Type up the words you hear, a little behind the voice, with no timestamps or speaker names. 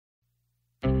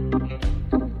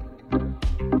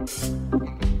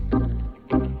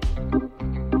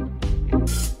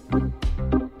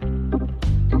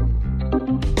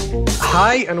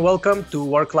Hi and welcome to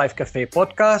Work Life Cafe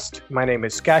podcast. My name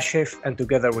is Kashif and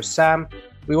together with Sam,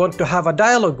 we want to have a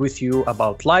dialogue with you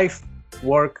about life,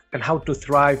 work, and how to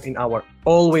thrive in our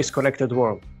always connected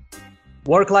world.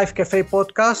 Work Life Cafe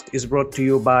podcast is brought to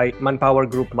you by Manpower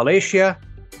Group Malaysia.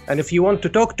 And if you want to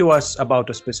talk to us about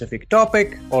a specific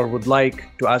topic or would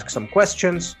like to ask some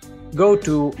questions, go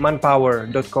to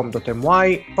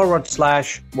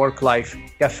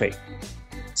manpower.com.my/worklifecafe.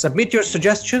 Submit your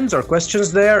suggestions or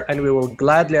questions there and we will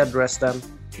gladly address them.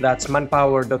 That's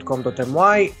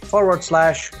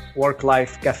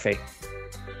manpower.com.my/worklifecafe.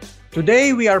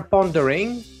 Today we are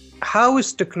pondering how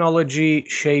is technology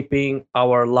shaping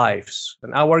our lives?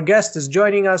 And our guest is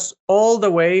joining us all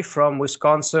the way from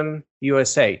Wisconsin,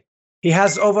 USA. He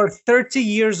has over 30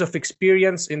 years of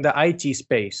experience in the IT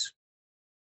space.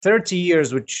 30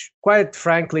 years, which quite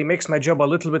frankly makes my job a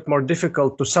little bit more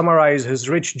difficult to summarize his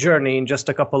rich journey in just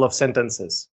a couple of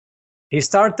sentences. He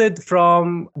started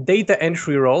from data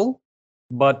entry role,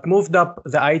 but moved up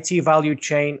the IT value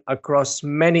chain across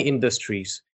many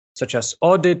industries, such as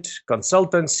audit,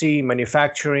 consultancy,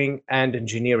 manufacturing, and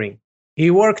engineering. He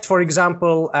worked, for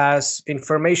example, as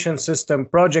information system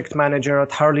project manager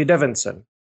at Harley-Davidson,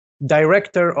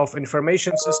 director of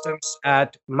information systems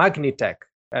at Magnitech.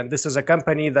 And this is a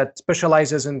company that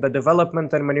specializes in the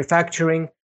development and manufacturing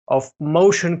of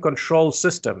motion control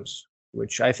systems,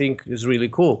 which I think is really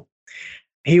cool.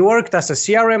 He worked as a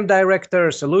CRM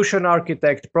director, solution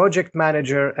architect, project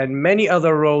manager, and many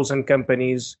other roles in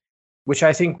companies, which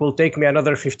I think will take me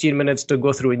another 15 minutes to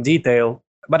go through in detail.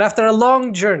 But after a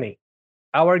long journey,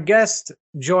 our guest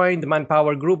joined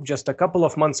Manpower Group just a couple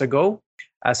of months ago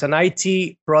as an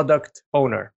IT product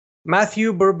owner.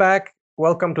 Matthew Burbach,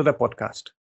 welcome to the podcast.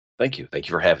 Thank you. Thank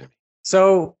you for having me.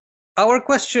 So our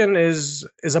question is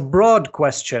a broad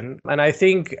question, and I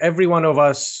think every one of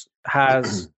us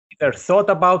has either thought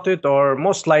about it or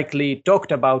most likely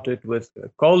talked about it with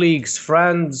colleagues,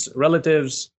 friends,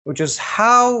 relatives, which is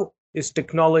how is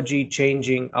technology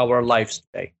changing our lives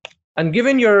today? And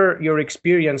given your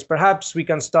experience, perhaps we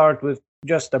can start with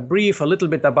just a little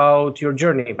bit about your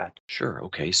journey, Matt. Sure.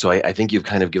 Okay. So I think you've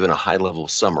kind of given a high-level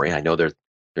summary. I know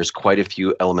there's quite a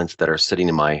few elements that are sitting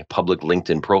in my public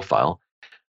LinkedIn profile,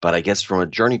 but I guess from a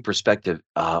journey perspective,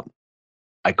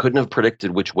 I couldn't have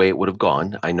predicted which way it would have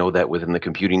gone. I know that within the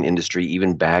computing industry,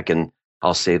 even back in,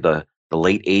 I'll say the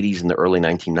late 80s and the early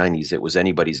 1990s, it was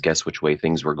anybody's guess which way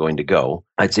things were going to go.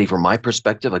 I'd say from my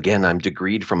perspective, again, I'm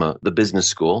degreed from the business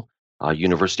school,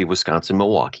 University of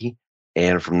Wisconsin-Milwaukee.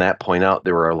 And from that point out,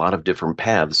 there were a lot of different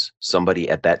paths somebody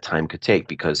at that time could take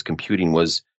because computing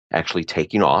was actually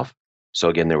taking off. So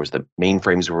again, there was the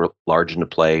mainframes were large into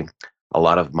play. A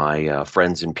lot of my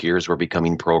friends and peers were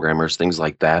becoming programmers, things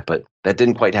like that. But that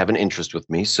didn't quite have an interest with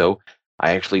me. So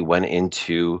I actually went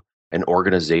into an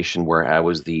organization where I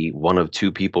was the one of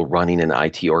two people running an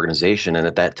IT organization. And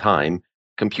at that time,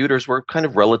 computers were kind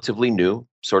of relatively new,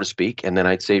 so to speak. And then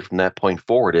I'd say from that point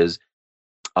forward is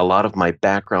a lot of my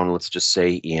background, let's just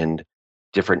say in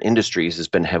different industries has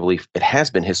been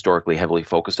historically heavily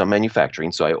focused on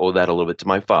manufacturing. So I owe that a little bit to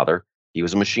my father. He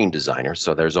was a machine designer.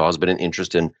 So there's always been an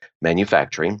interest in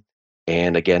manufacturing.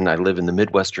 And again, I live in the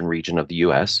Midwestern region of the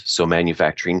US. So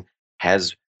manufacturing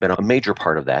has been a major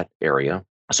part of that area.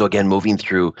 So again, moving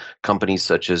through companies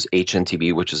such as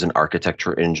HNTB, which is an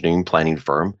architecture engineering planning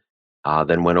firm,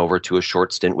 then went over to a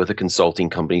short stint with a consulting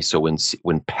company. So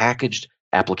when packaged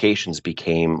applications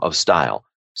became of style,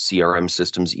 CRM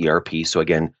systems, ERP. So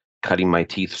again, cutting my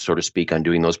teeth, so to speak, on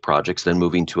doing those projects, then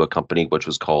moving to a company which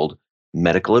was called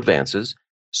Medical Advances.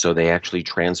 So they actually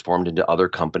transformed into other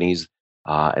companies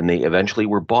and they eventually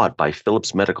were bought by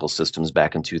Philips Medical Systems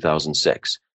back in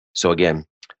 2006. So again,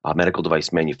 medical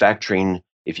device manufacturing,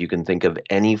 if you can think of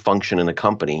any function in a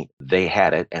company, they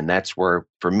had it. And that's where,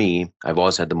 for me, I've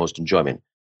always had the most enjoyment,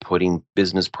 putting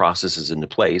business processes into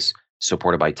place,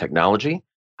 supported by technology.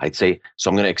 I'd say, so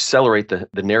I'm going to accelerate the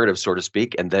narrative, so to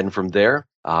speak. And then from there,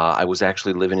 I was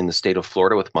actually living in the state of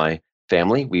Florida with my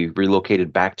family. We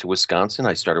relocated back to Wisconsin.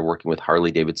 I started working with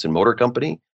Harley-Davidson Motor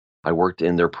Company. I worked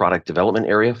in their product development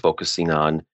area, focusing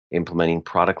on implementing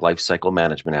product lifecycle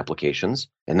management applications.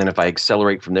 And then if I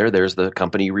accelerate from there, there's the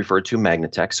company you referred to,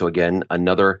 Magnitech. So again,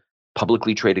 another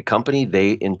publicly traded company.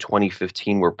 They, in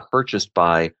 2015, were purchased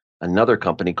by another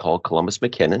company called Columbus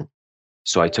McKinnon.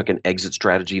 So I took an exit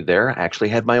strategy there. I actually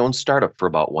had my own startup for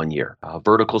about 1 year. A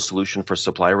vertical solution for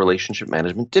supplier relationship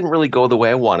management. Didn't really go the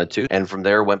way I wanted to. And from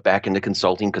there, went back into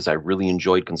consulting because I really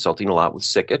enjoyed consulting a lot with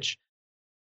Sikich.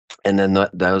 And then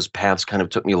those paths kind of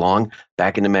took me along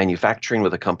back into manufacturing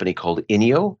with a company called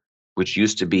INEO, which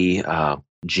used to be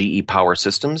GE Power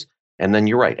Systems. And then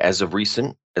you're right, as of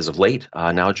recent, as of late,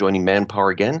 now joining Manpower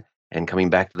again and coming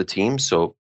back to the team.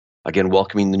 So again,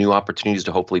 welcoming the new opportunities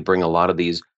to hopefully bring a lot of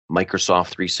these Microsoft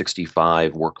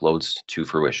 365 workloads to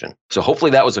fruition. So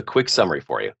hopefully that was a quick summary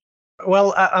for you.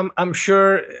 Well, I'm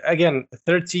sure. Again,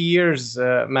 30 years,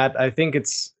 Matt. I think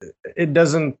it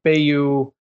doesn't pay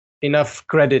you enough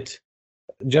credit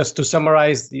just to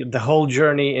summarize the whole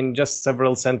journey in just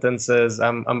several sentences.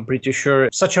 I'm pretty sure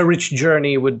such a rich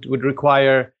journey would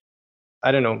require,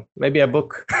 I don't know, maybe a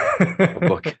book. A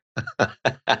book.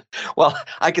 Well,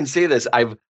 I can say this: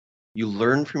 you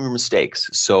learn from your mistakes.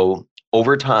 So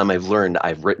over time, I've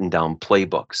written down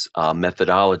playbooks,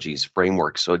 methodologies,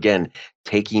 frameworks. So again,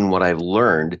 taking what I've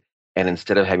learned and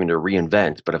instead of having to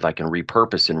reinvent, but if I can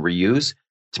repurpose and reuse,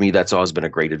 to me, that's always been a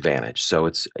great advantage. So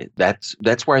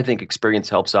that's where I think experience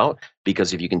helps out,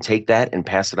 because if you can take that and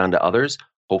pass it on to others,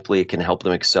 hopefully it can help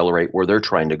them accelerate where they're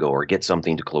trying to go or get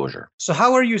something to closure. So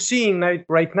how are you seeing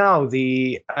right now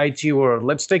the IT world?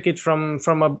 Let's take it from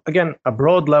a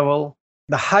broad level.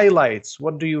 The highlights,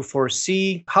 what do you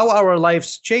foresee? How our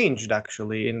lives changed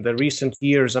actually in the recent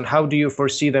years, and how do you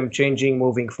foresee them changing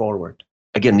moving forward?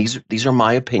 Again, these are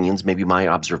my opinions, maybe my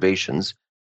observations.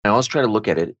 I always try to look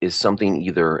at it as something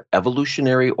either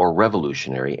evolutionary or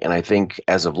revolutionary. And I think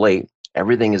as of late,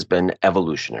 everything has been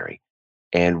evolutionary.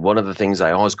 And one of the things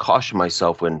I always caution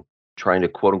myself when trying to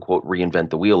quote unquote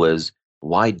reinvent the wheel is,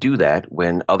 why do that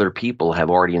when other people have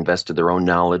already invested their own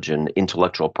knowledge and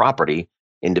intellectual property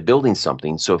into building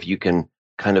something? So if you can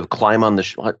kind of climb on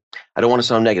I don't want to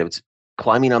sound negative, it's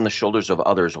climbing on the shoulders of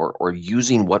others or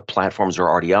using what platforms are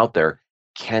already out there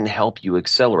can help you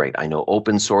accelerate. I know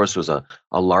open source was a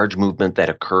large movement that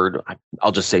occurred,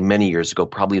 I'll just say many years ago,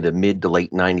 probably the mid to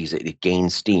late 90s. It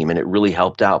gained steam and it really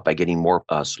helped out by getting more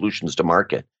solutions to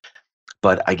market.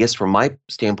 But I guess from my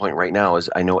standpoint right now is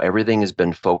I know everything has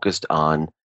been focused on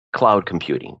cloud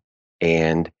computing.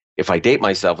 And if I date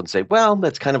myself and say, well,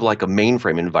 that's kind of like a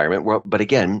mainframe environment. But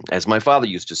again, as my father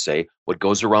used to say, what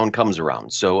goes around comes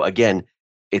around. So again,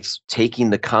 it's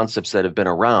taking the concepts that have been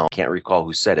around, can't recall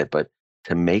who said it, but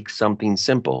to make something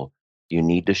simple, you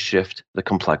need to shift the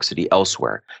complexity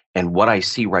elsewhere. And what I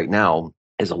see right now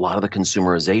is a lot of the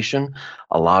consumerization,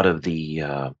 a lot of the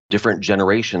different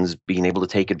generations being able to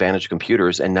take advantage of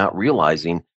computers and not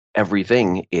realizing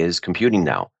everything is computing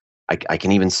now. I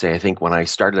can even say, I think when I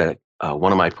started at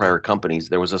one of my prior companies,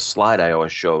 there was a slide I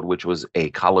always showed, which was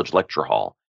a college lecture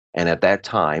hall. And at that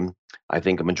time, I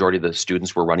think a majority of the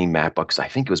students were running MacBooks. I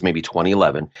think it was maybe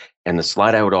 2011. And the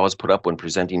slide I would always put up when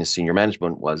presenting to senior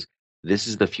management was, this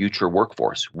is the future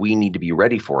workforce. We need to be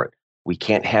ready for it. We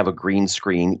can't have a green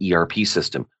screen ERP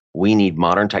system. We need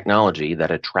modern technology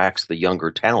that attracts the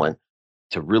younger talent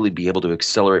to really be able to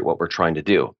accelerate what we're trying to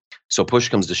do. So push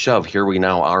comes to shove. Here we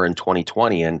now are in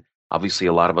 2020, and obviously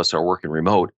a lot of us are working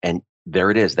remote. And there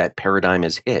it is. That paradigm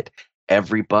is hit.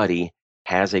 Everybody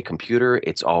has a computer.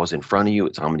 It's always in front of you.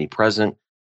 It's omnipresent.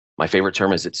 My favorite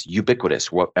term is it's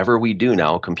ubiquitous. Whatever we do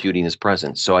now, computing is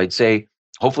present. So I'd say,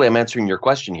 hopefully I'm answering your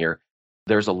question here.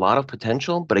 There's a lot of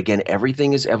potential, but again,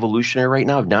 everything is evolutionary right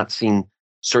now. I've not seen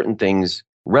certain things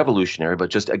revolutionary, but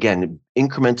just again,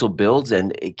 incremental builds,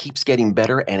 and it keeps getting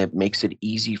better, and it makes it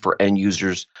easy for end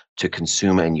users to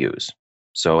consume and use.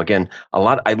 So again,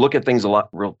 I look at things a lot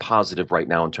real positive right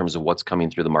now in terms of what's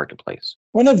coming through the marketplace.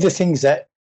 One of the things that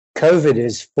COVID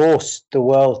has forced the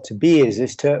world to be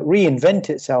is to reinvent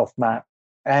itself, Matt.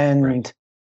 And right.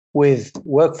 With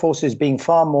workforces being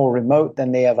far more remote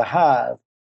than they ever have,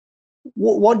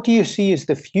 what do you see as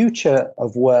the future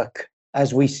of work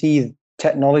as we see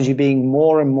technology being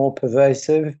more and more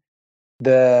pervasive?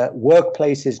 The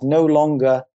workplace is no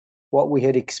longer what we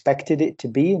had expected it to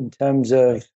be in terms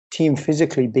of team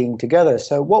physically being together.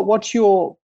 So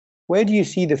where do you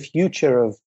see the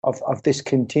future of this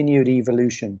continued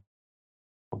evolution?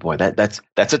 Oh boy, that's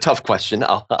a tough question.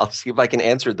 I'll see if I can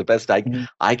answer it the best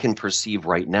I can perceive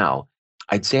right now.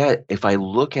 I'd say if I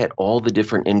look at all the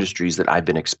different industries that I've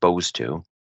been exposed to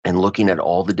and looking at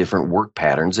all the different work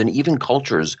patterns and even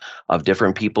cultures of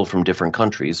different people from different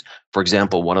countries. For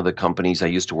example, one of the companies I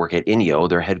used to work at, INEO,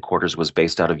 their headquarters was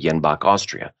based out of Jenbach,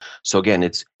 Austria. So again,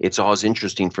 it's always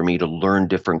interesting for me to learn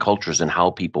different cultures and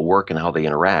how people work and how they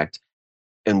interact.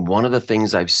 And one of the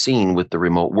things I've seen with the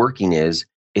remote working is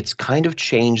it's kind of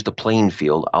changed the playing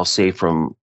field, I'll say,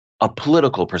 from a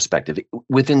political perspective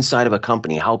within inside of a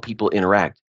company, how people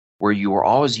interact, where you are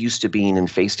always used to being in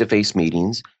face-to-face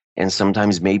meetings, and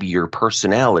sometimes maybe your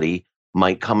personality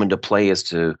might come into play as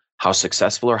to how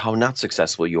successful or how not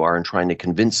successful you are in trying to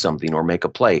convince something or make a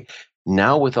play.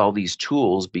 Now with all these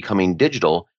tools becoming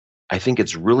digital, I think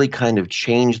it's really kind of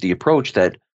changed the approach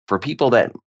that for people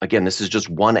that again, this is just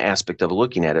one aspect of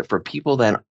looking at it. For people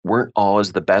that weren't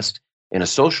always the best in a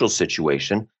social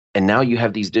situation, and now you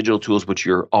have these digital tools which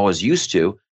you're always used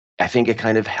to, I think it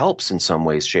kind of helps in some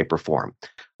ways, shape, or form.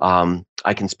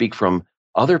 I can speak from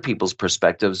other people's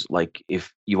perspectives, like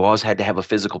if you always had to have a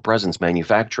physical presence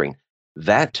manufacturing,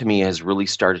 that to me has really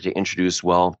started to introduce,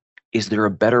 well, is there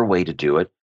a better way to do it?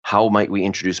 How might we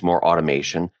introduce more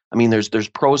automation? I mean, there's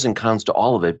pros and cons to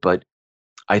all of it, but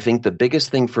I think the biggest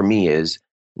thing for me is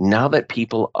now that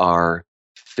people are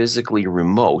physically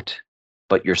remote,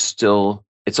 but you're still,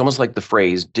 it's almost like the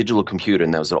phrase digital computer,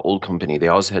 and that was an old company. They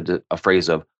always had a phrase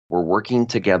of, we're working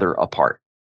together apart.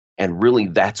 And really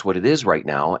that's what it is right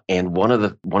now. And one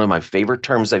of my favorite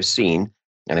terms I've seen,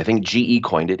 and I think GE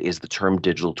coined it, is the term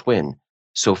digital twin.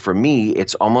 So for me,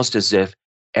 it's almost as if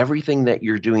everything that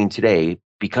you're doing today,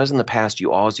 because in the past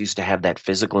you always used to have that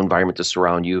physical environment to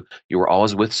surround you, you were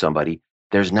always with somebody,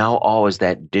 there's now always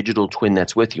that digital twin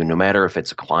that's with you, no matter if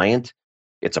it's a client,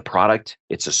 it's a product,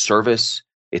 it's a service,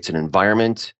 it's an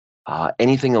environment,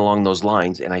 anything along those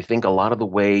lines. And I think a lot of the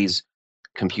ways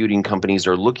computing companies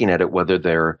are looking at it, whether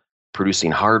they're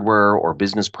producing hardware or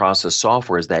business process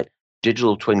software, is that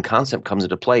digital twin concept comes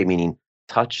into play, meaning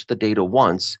touch the data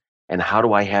once, and how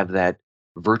do I have that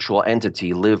virtual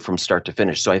entity live from start to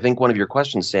finish? So I think one of your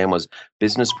questions, Sam, was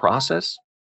business process.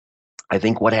 I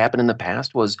think what happened in the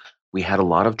past was we had a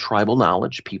lot of tribal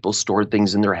knowledge. People stored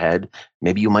things in their head.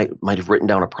 Maybe you might have written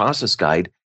down a process guide,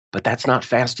 but that's not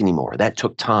fast anymore. That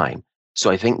took time. So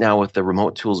I think now with the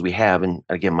remote tools we have, and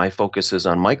again, my focus is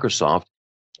on Microsoft,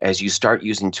 as you start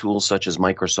using tools such as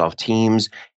Microsoft Teams,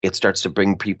 it starts to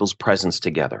bring people's presence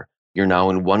together. You're now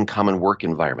in one common work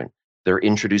environment. They're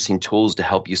introducing tools to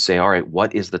help you say, all right,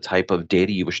 what is the type of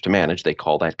data you wish to manage? They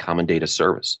call that common data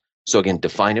service. So again,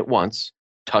 define it once,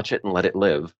 touch it and let it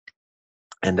live.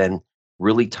 And then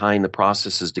really tying the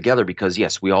processes together, because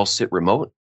yes, we all sit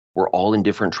remote. We're all in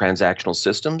different transactional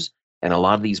systems. And a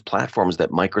lot of these platforms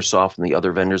that Microsoft and the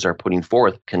other vendors are putting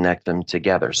forth connect them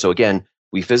together. So again,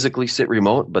 we physically sit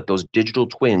remote, but those digital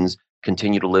twins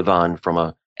continue to live on from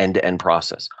a end-to-end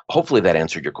process. Hopefully that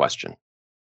answered your question.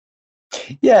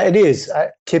 Yeah, it is.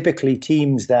 Typically,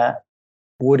 teams that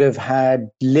would have had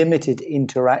limited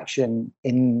interaction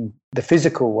in the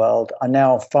physical world are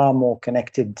now far more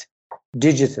connected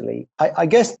digitally. I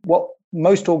guess what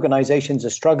most organizations are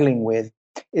struggling with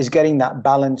is getting that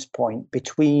balance point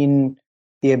between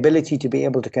the ability to be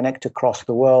able to connect across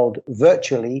the world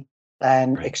virtually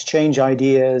and exchange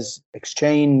ideas,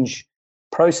 exchange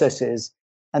processes,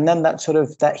 and then that sort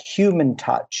of that human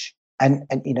touch. And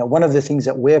you know, one of the things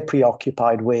that we're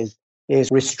preoccupied with is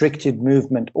restricted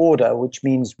movement order, which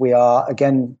means we are,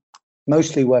 again,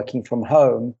 mostly working from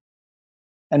home.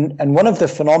 And one of the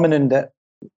phenomenon that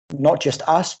not just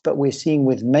us, but we're seeing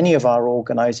with many of our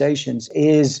organizations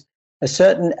is a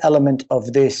certain element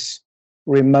of this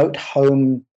remote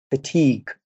home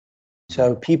fatigue.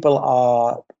 So people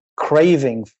are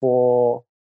craving for,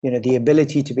 you know, the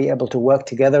ability to be able to work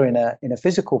together in a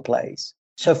physical place.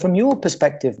 So from your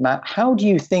perspective, Matt, how do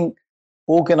you think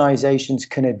organizations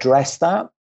can address that,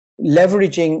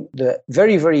 leveraging the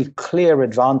very, very clear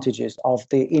advantages of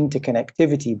the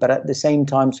interconnectivity, but at the same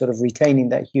time sort of retaining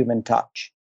that human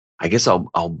touch? I guess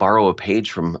I'll borrow a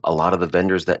page from a lot of the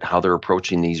vendors that how they're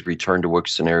approaching these return to work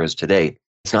scenarios today.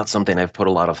 It's not something I've put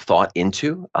a lot of thought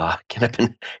into.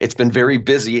 It's been very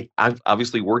busy. I've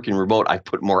obviously working remote. I've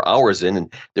put more hours in,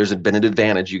 and there's been an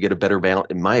advantage. You get a better balance,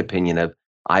 in my opinion.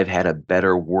 I've had a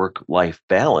better work-life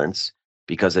balance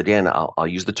because, again, I'll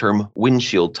use the term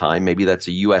windshield time. Maybe that's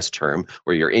a US term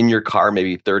where you're in your car,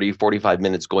 maybe 30, 45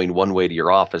 minutes going one way to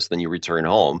your office, then you return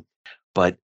home.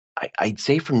 But I'd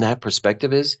say from that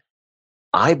perspective is,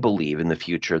 I believe in the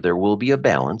future there will be a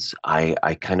balance.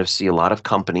 I kind of see a lot of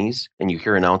companies, and you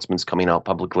hear announcements coming out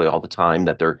publicly all the time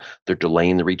that they're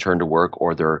delaying the return to work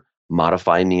or they're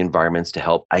modifying the environments to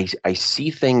help. I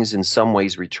see things in some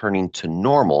ways returning to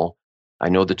normal. I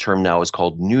know the term now is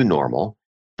called new normal,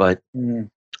 but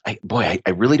I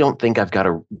really don't think I've got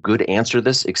a good answer to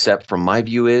this, except from my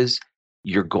view is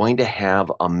you're going to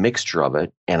have a mixture of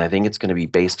it. And I think it's going to be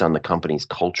based on the company's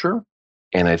culture.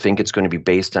 And I think it's going to be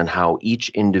based on how each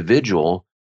individual,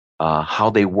 how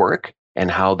they work and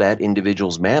how that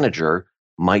individual's manager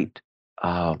might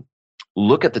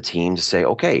look at the team to say,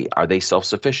 okay, are they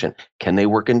self-sufficient? Can they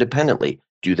work independently?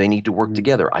 Do they need to work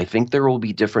together? I think there will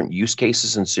be different use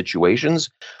cases and situations,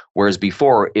 whereas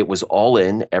before it was all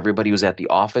in, everybody was at the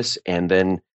office, and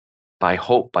then by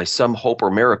some hope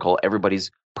or miracle,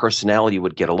 everybody's personality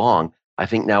would get along. I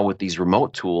think now with these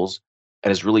remote tools, it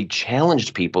has really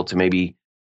challenged people to maybe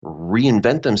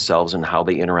reinvent themselves in how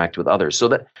they interact with others. So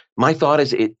that my thought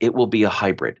is it will be a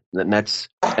hybrid, and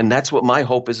that's what my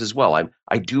hope is as well.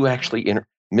 I do actually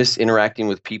miss interacting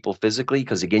with people physically,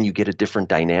 because again, you get a different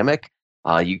dynamic.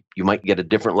 You might get a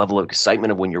different level of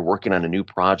excitement of when you're working on a new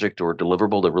project or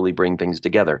deliverable to really bring things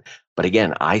together. But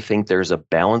again, I think there's a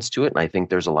balance to it, and I think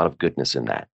there's a lot of goodness in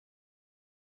that.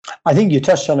 I think you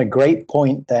touched on a great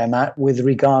point there, Matt, with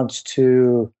regards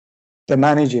to the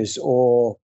managers,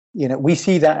 or, we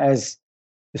see that as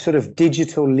the sort of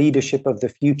digital leadership of the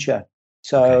future.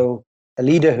 So a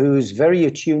leader who's very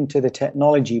attuned to the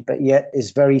technology, but yet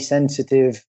is very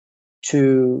sensitive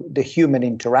to the human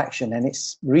interaction. And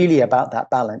it's really about that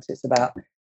balance. It's about,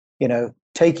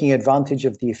 taking advantage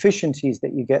of the efficiencies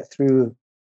that you get through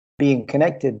being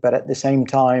connected, but at the same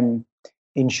time,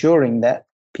 ensuring that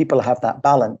people have that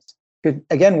balance.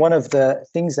 Again, one of the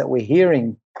things that we're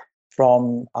hearing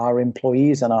from our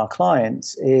employees and our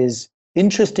clients is,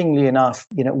 interestingly enough,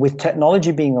 with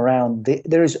technology being around,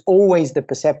 there is always the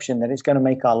perception that it's going to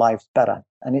make our lives better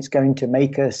and it's going to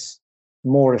make us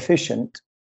more efficient.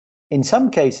 In some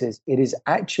cases, it is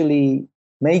actually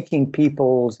making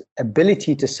people's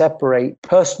ability to separate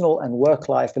personal and work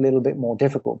life a little bit more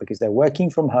difficult, because they're working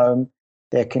from home,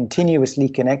 they're continuously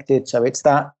connected. So it's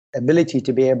that ability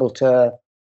to be able to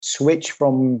switch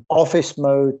from office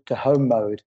mode to home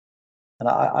mode. And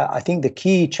I think the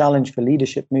key challenge for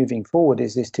leadership moving forward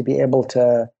is to be able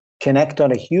to connect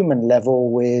on a human level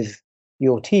with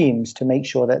your teams to make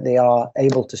sure that they are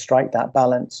able to strike that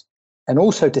balance, and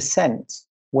also to sense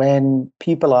when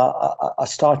people are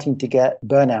starting to get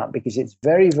burnout, because it's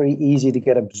very, very easy to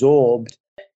get absorbed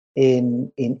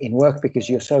in work because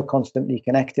you're so constantly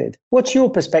connected. What's your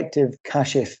perspective,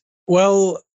 Kashif?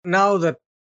 Well, now that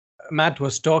Matt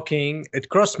was talking, it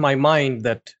crossed my mind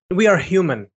that we are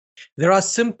human. There are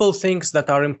simple things that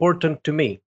are important to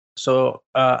me. So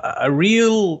a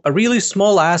really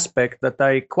small aspect that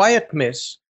I quite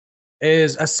miss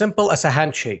is as simple as a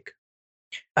handshake.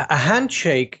 A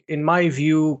handshake, in my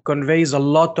view, conveys a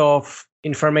lot of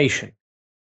information.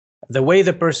 The way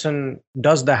the person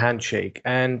does the handshake,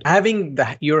 and having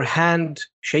your hand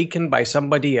shaken by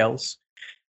somebody else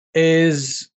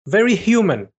is very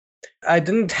human. I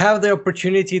didn't have the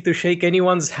opportunity to shake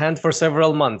anyone's hand for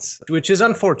several months, which is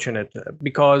unfortunate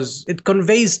because it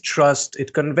conveys trust.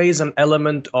 It conveys an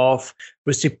element of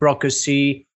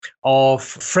reciprocity, of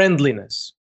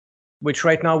friendliness, which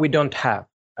right now we don't have.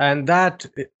 And that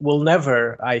will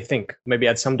never, I think, maybe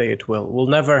at some day it will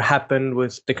never happen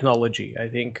with technology. I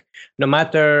think no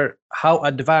matter how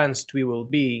advanced we will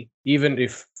be, even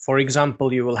if, for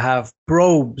example, you will have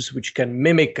probes which can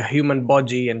mimic a human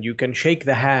body and you can shake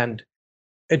the hand,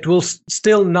 it will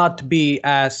still not be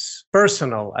as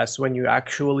personal as when you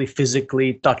actually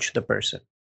physically touch the person.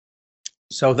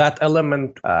 So that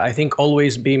element, I think,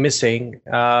 always be missing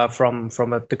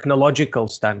from a technological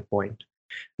standpoint.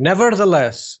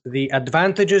 Nevertheless, the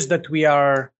advantages that we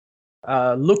are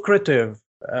lucrative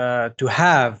to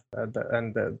have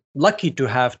and lucky to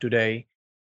have today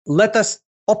let us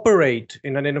operate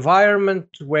in an environment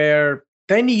where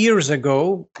 10 years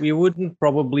ago we wouldn't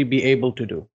probably be able to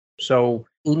do. So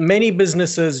many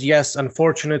businesses, yes,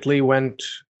 unfortunately went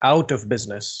out of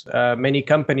business. Many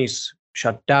companies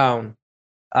shut down.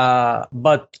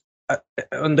 But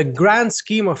on the grand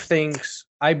scheme of things,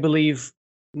 I believe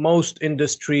most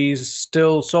industries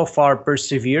still so far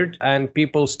persevered, and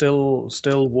people still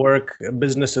work,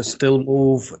 businesses still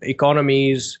move,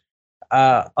 economies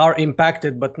are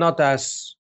impacted, but not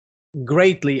as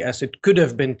greatly as it could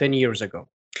have been 10 years ago.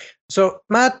 So,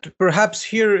 Matt, perhaps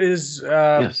here is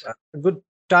Yes. a good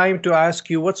time to ask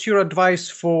you, what's your advice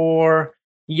for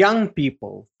young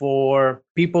people, for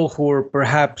people who are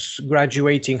perhaps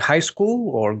graduating high school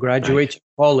or graduating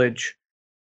college?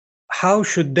 How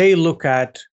should they look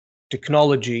at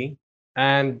technology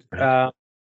and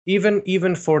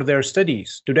even for their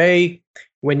studies? Today,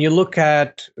 when you look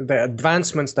at the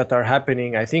advancements that are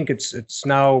happening, I think it's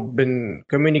now been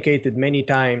communicated many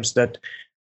times that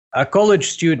a college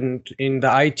student in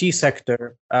the IT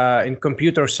sector, in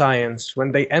computer science,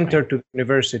 when they enter to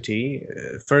university,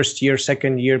 first year,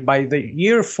 second year, by the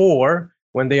year 4,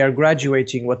 when they are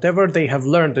graduating, whatever they have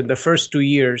learned in the first 2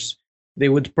 years, they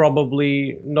would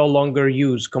probably no longer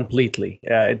use completely.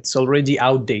 It's already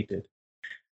outdated.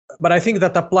 But I think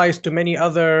that applies to many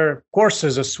other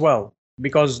courses as well,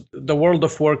 because the world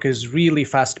of work is really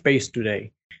fast-paced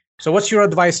today. So what's your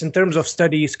advice in terms of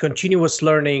studies, continuous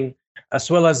learning, as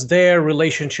well as their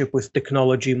relationship with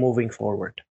technology moving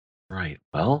forward? Right.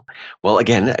 Well,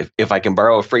 again, if I can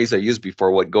borrow a phrase I used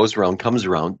before, what goes around comes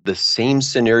around. The same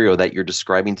scenario that you're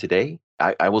describing today,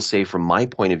 I will say from my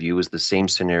point of view, is the same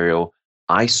scenario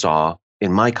I saw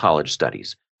in my college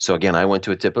studies. So again, I went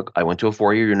to a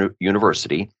four-year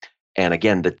university, and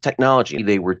again, the technology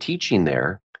they were teaching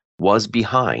there was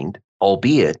behind,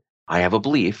 albeit I have a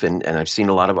belief, and I've seen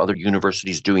a lot of other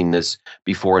universities doing this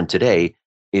before and today,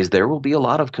 is there will be a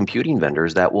lot of computing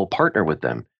vendors that will partner with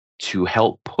them to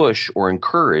help push or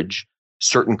encourage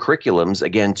certain curriculums,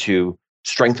 again, to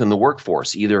strengthen the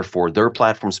workforce, either for their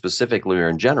platform specifically or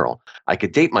in general. I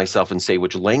could date myself and say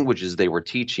which languages they were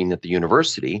teaching at the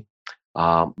university,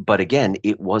 but again,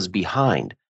 it was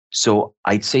behind. So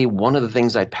I'd say one of the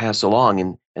things I'd pass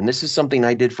along, and this is something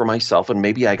I did for myself, and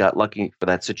maybe I got lucky for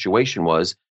that situation,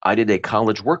 was I did a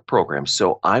college work program.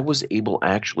 So I was able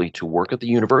actually to work at the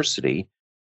university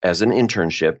as an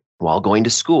internship while going to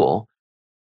school,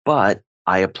 but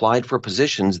I applied for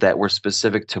positions that were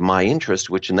specific to my interest,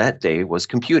 which in that day was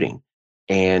computing.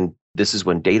 And this is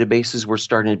when databases were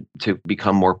starting to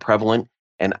become more prevalent.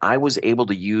 And I was able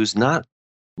to use not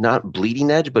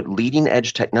bleeding edge, but leading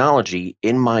edge technology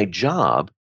in my job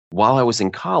while I was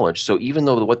in college. So even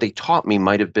though what they taught me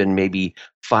might have been maybe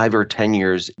 5 or 10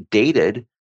 years dated,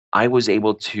 I was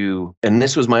able to, and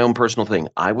this was my own personal thing,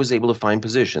 I was able to find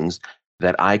positions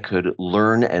that I could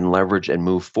learn and leverage and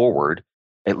move forward,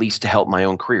 at least to help my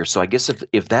own career. So I guess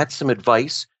if that's some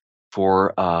advice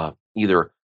for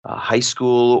either high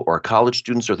school or college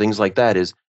students or things like that,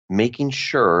 is making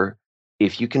sure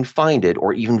if you can find it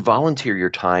or even volunteer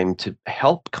your time to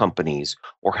help companies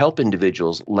or help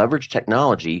individuals leverage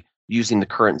technology using the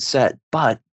current set,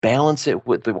 but balance it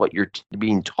with what you're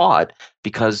being taught,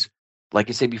 because like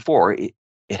I said before, it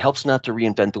helps not to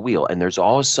reinvent the wheel. And there's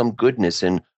always some goodness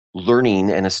in learning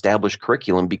an established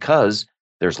curriculum, because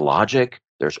there's logic,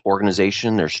 there's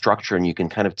organization, there's structure, and you can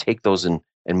kind of take those and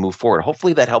move forward.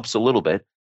 Hopefully that helps a little bit.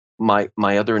 My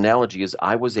other analogy is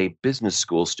I was a business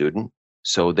school student,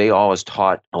 so they always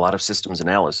taught a lot of systems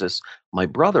analysis. My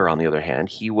brother, on the other hand,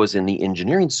 he was in the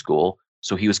engineering school,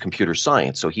 so he was computer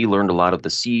science. So he learned a lot of the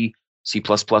C++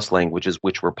 languages,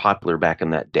 which were popular back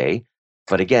in that day.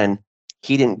 But again,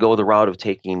 he didn't go the route of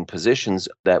taking positions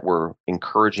that were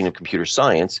encouraging of computer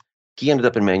science. He ended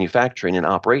up in manufacturing and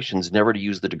operations, never to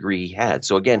use the degree he had.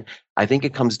 So again, I think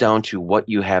it comes down to what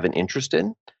you have an interest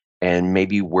in and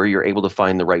maybe where you're able to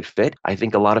find the right fit. I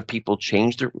think a lot of people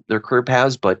change their career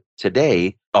paths, but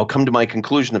today I'll come to my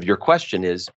conclusion of your question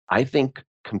is I think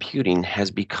computing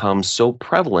has become so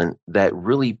prevalent that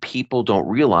really people don't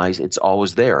realize it's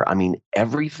always there. I mean,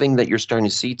 everything that you're starting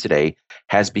to see today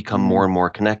has become more and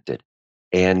more connected.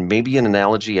 And maybe an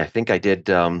analogy, I think I did,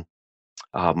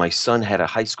 my son had a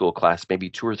high school class maybe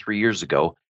 2 or 3 years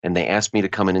ago, and they asked me to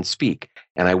come in and speak.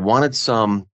 And I wanted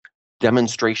some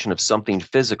demonstration of something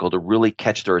physical to really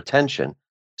catch their attention.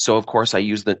 So, of course, I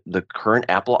used the current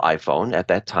Apple iPhone at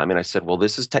that time, and I said, well,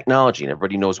 this is technology, and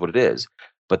everybody knows what it is.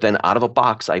 But then out of a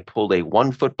box, I pulled a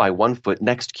 1 foot by 1 foot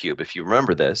Nextcube. If you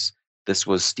remember this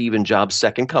was Stephen Jobs'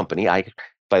 second company.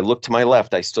 If I look to my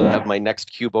left, I still have my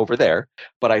Nextcube over there,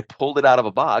 but I pulled it out of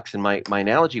a box, and my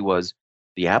analogy was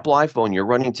the Apple iPhone you're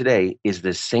running today is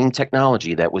the same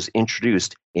technology that was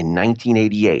introduced in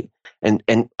 1988. And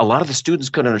a lot of the students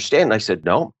couldn't understand. And I said,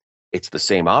 no, it's the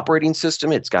same operating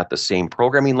system. It's got the same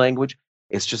programming language.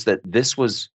 It's just that this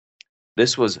was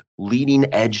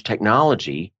leading edge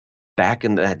technology back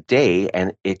in that day,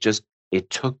 and it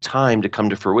took time to come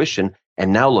to fruition.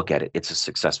 And now look at it. It's a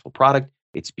successful product.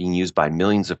 It's being used by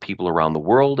millions of people around the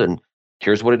world. And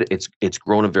here's what it's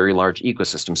grown a very large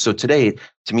ecosystem. So today,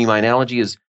 to me, my analogy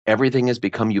is everything has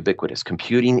become ubiquitous.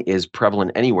 Computing is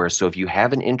prevalent anywhere. So if you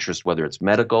have an interest, whether it's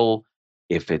medical,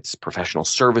 if it's professional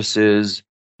services,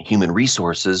 human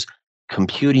resources,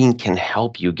 computing can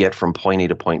help you get from point A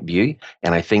to point B.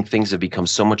 And I think things have become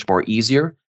so much more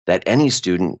easier that any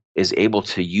student is able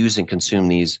to use and consume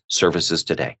these services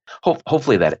today.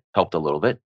 Hopefully that helped a little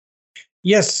bit.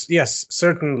 Yes,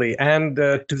 certainly. And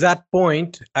to that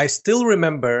point, I still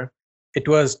remember it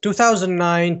was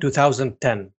 2009,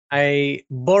 2010. I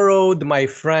borrowed my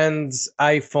friend's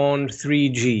iPhone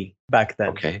 3G back then.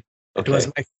 Okay. It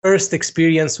was my first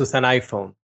experience with an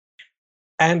iPhone.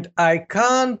 And I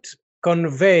can't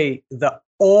convey the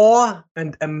awe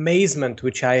and amazement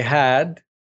which I had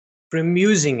from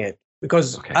using it.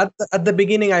 Because at the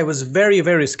beginning, I was very,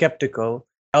 very skeptical.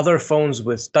 Other phones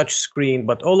with touch screen,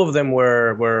 but all of them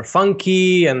were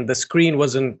funky, and the screen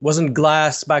wasn't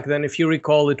glass back then. If you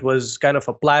recall, it was kind of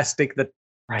a plastic that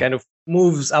kind of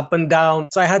moves up and down.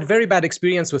 So I had very bad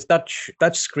experience with touch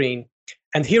screen,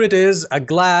 and here it is, a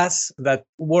glass that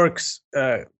works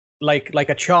like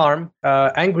a charm.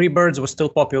 Angry Birds was still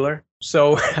popular,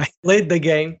 so I played the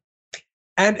game.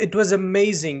 And it was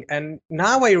amazing. And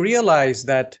now I realize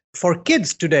that for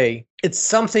kids today, it's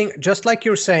something, just like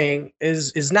you're saying,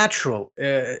 is natural.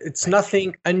 It's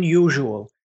nothing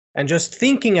unusual. And just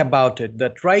thinking about it,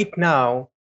 that right now,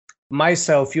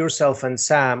 myself, yourself, and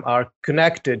Sam are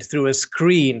connected through a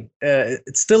screen,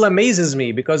 it still amazes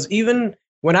me, because even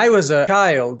when I was a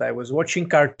child, I was watching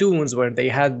cartoons where they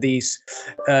had these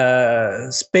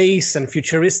space and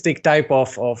futuristic type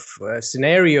of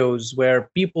scenarios where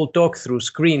people talk through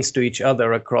screens to each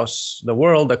other across the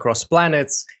world, across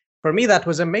planets. For me, that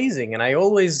was amazing. And I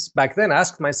always back then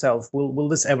asked myself, will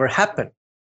this ever happen?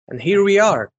 And here we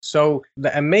are. So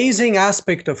the amazing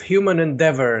aspect of human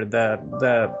endeavor,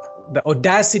 the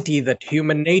audacity that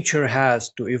human nature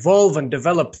has to evolve and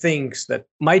develop things that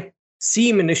might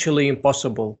seem initially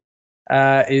impossible,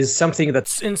 is something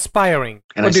that's inspiring.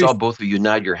 And I saw both of you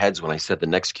nod your heads when I said the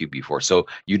next cube before. So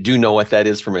you do know what that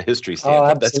is from a history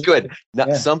standpoint. That's good.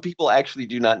 Now, some people actually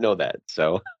do not know that.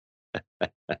 So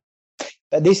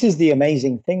but this is the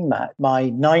amazing thing, Matt.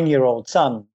 My 9-year-old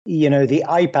son, the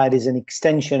iPad is an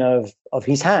extension of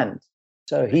his hand.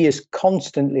 So he is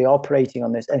constantly operating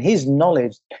on this. And his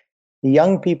knowledge, the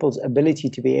young people's ability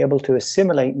to be able to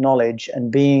assimilate knowledge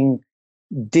and being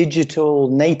digital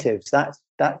natives,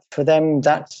 that for them,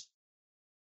 that's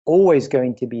always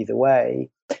going to be the way.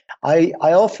 I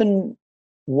often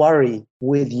worry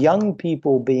with young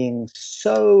people being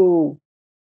so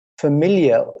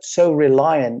familiar, so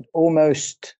reliant,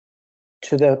 almost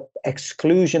to the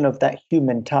exclusion of that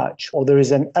human touch, or there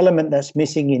is an element that's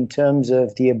missing in terms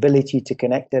of the ability to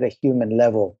connect at a human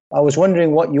level. I was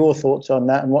wondering what your thoughts on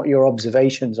that and what your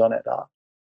observations on it are.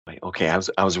 Okay,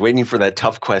 I was waiting for that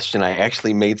tough question. I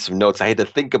actually made some notes. I had to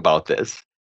think about this.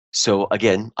 So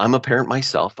again, I'm a parent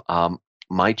myself.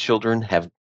 My children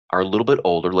are a little bit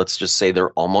older. Let's just say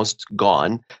they're almost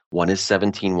gone. One is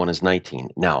 17, one is 19.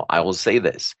 Now, I will say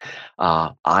this.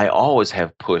 I always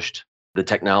have pushed the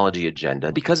technology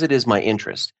agenda because it is my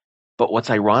interest. But what's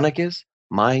ironic is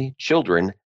my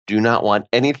children do not want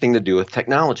anything to do with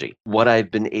technology. What I've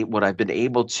been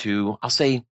able to, I'll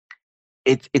say,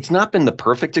 it's not been the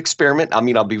perfect experiment. I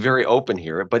mean, I'll be very open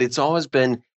here, but it's always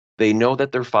been, they know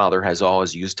that their father has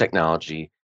always used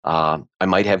technology. I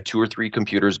might have 2 or 3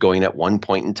 computers going at one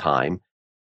point in time.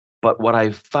 But what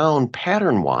I've found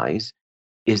pattern-wise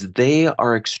is they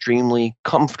are extremely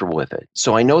comfortable with it.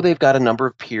 So I know they've got a number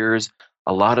of peers.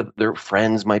 A lot of their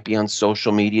friends might be on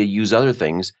social media, use other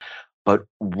things. But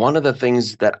one of the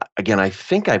things that, again, I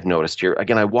think I've noticed here,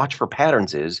 again, I watch for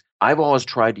patterns, is I've always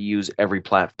tried to use every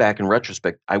platform. Back in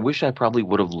retrospect, I wish I probably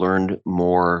would have learned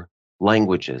more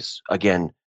languages.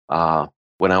 Again,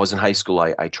 when I was in high school,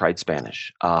 I tried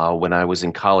Spanish. When I was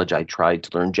in college, I tried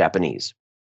to learn Japanese.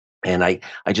 And I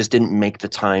just didn't make the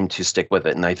time to stick with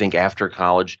it. And I think after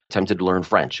college, attempted to learn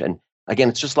French. And again,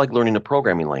 it's just like learning a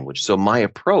programming language. So my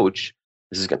approach,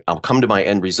 I'll come to my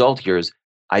end result here, is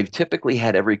I've typically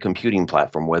had every computing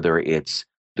platform, whether it's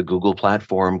the Google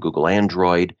platform, Google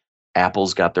Android,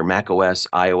 Apple's got their Mac OS,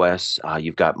 iOS,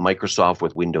 you've got Microsoft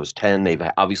with Windows 10. They've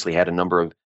obviously had a number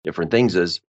of different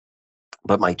things,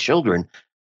 but my children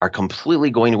are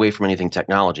completely going away from anything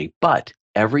technology. But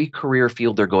every career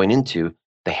field they're going into,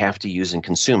 they have to use and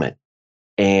consume it.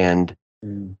 And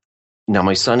now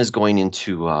my son is going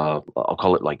into, I'll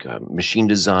call it like a machine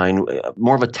design,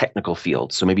 more of a technical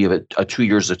field. So maybe a 2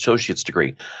 years associate's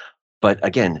degree. But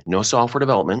again, no software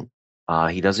development.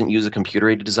 He doesn't use a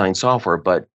computer-aided design software,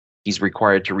 but he's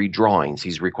required to read drawings.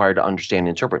 He's required to understand and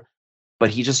interpret.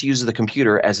 But he just uses the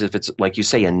computer as if it's, like you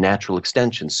say, a natural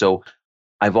extension. So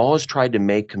I've always tried to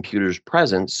make computers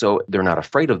present so they're not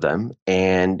afraid of them,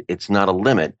 and it's not a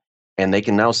limit. And they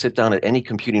can now sit down at any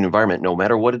computing environment, no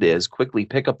matter what it is, quickly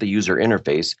pick up the user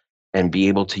interface and be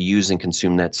able to use and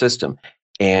consume that system.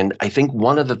 And I think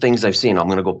one of the things I've seen, I'm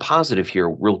going to go positive here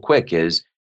real quick, is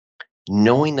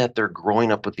knowing that they're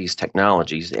growing up with these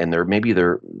technologies and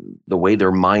the way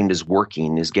their mind is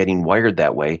working is getting wired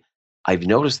that way. I've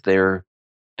noticed they're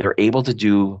able to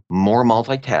do more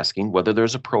multitasking, whether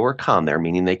there's a pro or con there,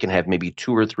 meaning they can have maybe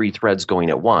 2 or 3 threads going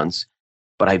at once.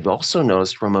 But I've also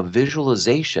noticed from a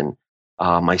visualization,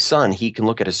 my son, he can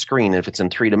look at a screen. If it's in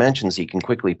 3 dimensions, he can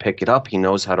quickly pick it up. He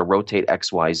knows how to rotate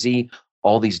X, Y, Z,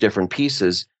 all these different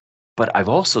pieces. But I've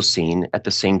also seen at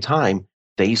the same time,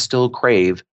 they still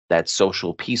crave that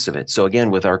social piece of it. So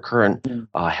again, with our current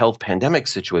health pandemic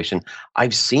situation,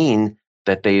 I've seen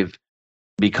that they've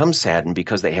become saddened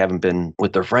because they haven't been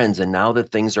with their friends. And now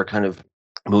that things are kind of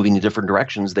moving in different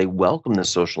directions, they welcome the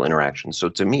social interaction. So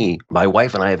to me, my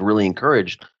wife and I have really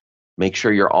encouraged Make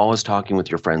sure you're always talking with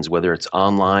your friends, whether it's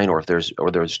online or if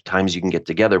there's times you can get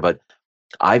together. But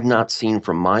I've not seen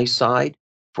from my side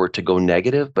for it to go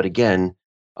negative. But again,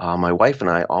 my wife and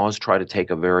I always try to take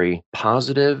a very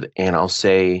positive and I'll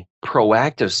say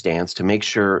proactive stance to make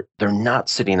sure they're not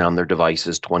sitting on their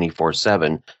devices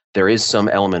 24/7. There is some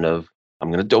element of,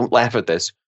 don't laugh at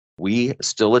this. We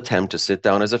still attempt to sit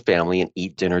down as a family and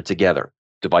eat dinner together.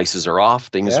 Devices are off,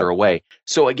 things are away.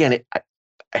 So again,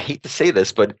 I hate to say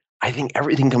this, but I think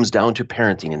everything comes down to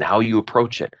parenting and how you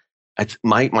approach it.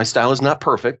 My style is not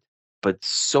perfect, but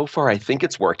so far I think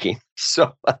it's working.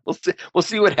 So we'll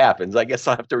see what happens. I guess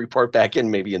I'll have to report back in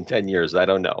maybe in 10 years. I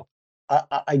don't know.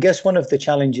 I guess one of the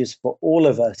challenges for all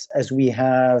of us as we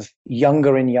have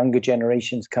younger and younger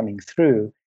generations coming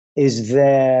through is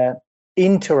their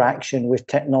interaction with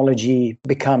technology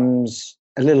becomes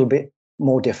a little bit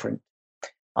more different.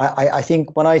 I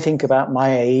think when I think about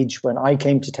my age, when I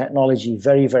came to technology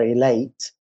very, very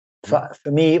late, for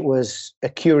me, it was a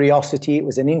curiosity. It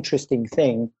was an interesting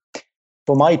thing.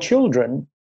 For my children,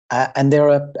 and they're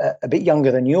a bit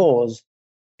younger than yours,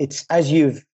 it's, as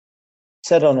you've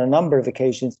said on a number of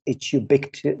occasions, it's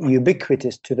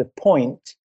ubiquitous to the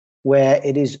point where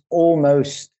it is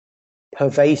almost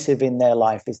pervasive in their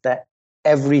life, is that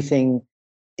everything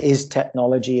is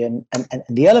technology. And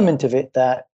the element of it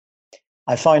that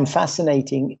I find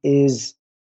fascinating is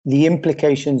the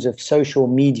implications of social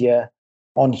media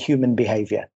on human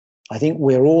behavior. I think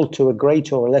we're all to a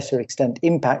greater or lesser extent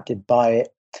impacted by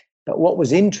it. But what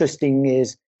was interesting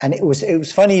is, and it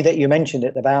was funny that you mentioned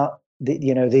it about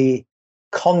the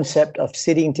concept of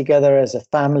sitting together as a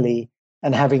family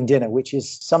and having dinner, which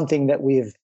is something that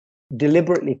we've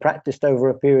deliberately practiced over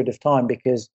a period of time,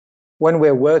 because when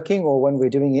we're working or when we're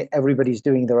doing it, everybody's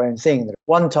doing their own thing. There's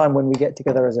one time when we get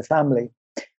together as a family.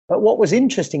 But what was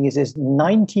interesting is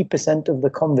 90% of the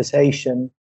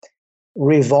conversation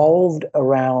revolved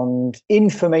around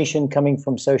information coming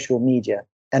from social media.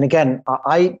 And again,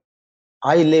 I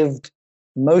lived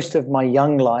most of my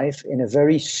young life in a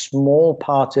very small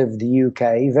part of the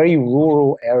UK, very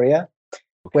rural area,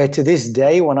 where to this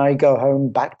day, when I go home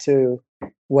back to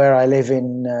where I live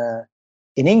in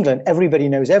England, everybody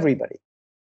knows everybody.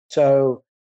 So,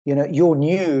 your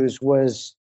news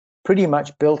was pretty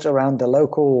much built around the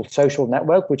local social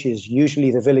network, which is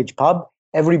usually the village pub.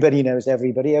 Everybody knows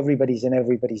everybody. Everybody's in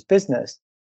everybody's business.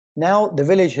 Now the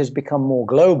village has become more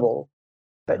global,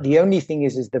 but the only thing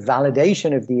is the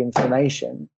validation of the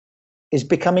information is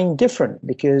becoming different,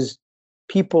 because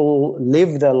people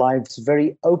live their lives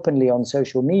very openly on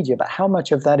social media. But how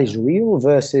much of that is real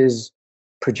versus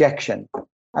projection?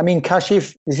 I mean,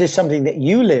 Kashif, this is something that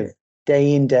you live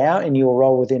day in, day out in your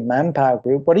role within Manpower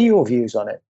Group. What are your views on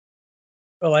it?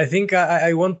 Well, I think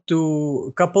I want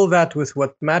to couple that with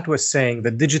what Matt was saying,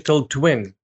 the digital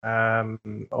twin,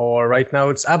 or right now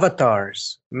it's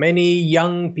avatars. Many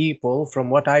young people,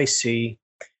 from what I see,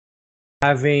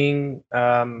 having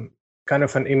kind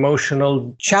of an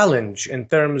emotional challenge in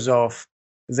terms of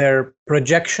their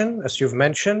projection, as you've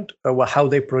mentioned, how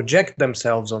they project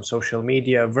themselves on social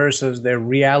media versus their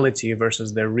reality,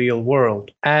 versus their real world.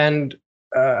 And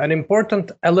an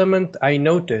important element I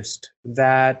noticed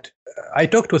that I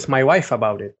talked with my wife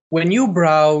about it. When you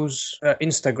browse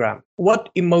Instagram, what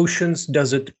emotions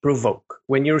does it provoke?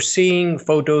 When you're seeing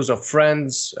photos of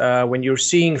friends, when you're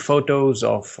seeing photos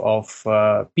of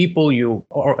people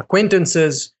or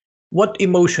acquaintances, what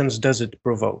emotions does it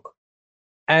provoke?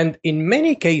 And in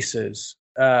many cases,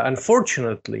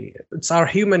 unfortunately, it's our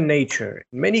human nature.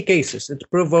 In many cases, it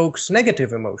provokes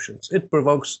negative emotions. It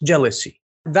provokes jealousy.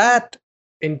 That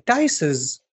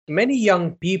entices many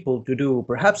young people to do,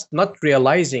 perhaps not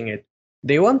realizing it.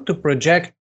 They want to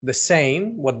project the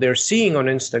same, what they're seeing on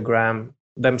Instagram,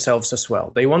 themselves as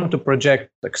well. They want to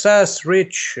project success,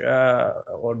 rich,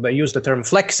 or they use the term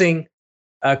flexing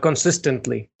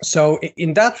consistently. So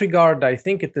in that regard, I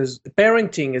think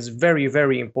parenting is very,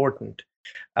 very important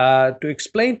to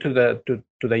explain to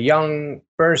the young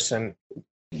person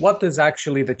what is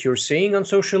actually that you're seeing on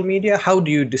social media. How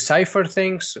do you decipher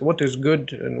things? What is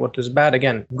good and what is bad?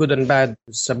 Again, good and bad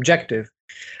is subjective.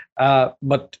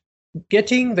 But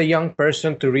getting the young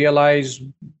person to realize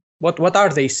what are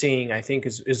they seeing, I think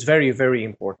is very, very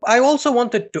important. I also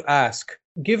wanted to ask,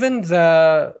 given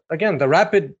the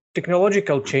rapid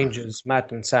technological changes,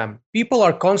 Matt and Sam, people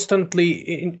are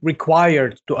constantly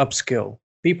required to upskill.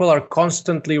 People are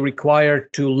constantly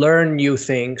required to learn new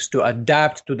things, to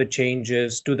adapt to the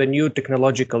changes, to the new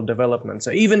technological developments.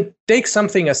 Even take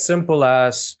something as simple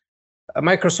as a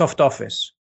Microsoft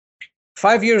Office.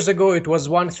 5 years ago, it was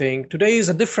one thing. Today is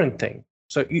a different thing.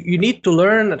 So you need to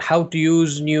learn how to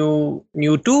use new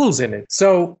tools in it.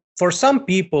 So for some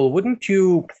people, wouldn't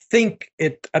you think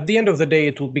it, at the end of the day,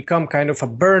 it will become kind of a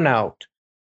burnout,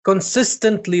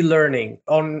 consistently learning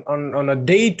on a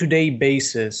day-to-day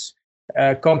basis,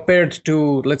 compared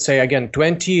to, let's say, again,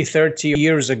 20, 30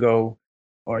 years ago,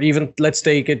 or even let's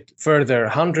take it further,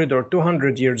 100 or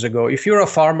 200 years ago. If you're a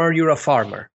farmer, you're a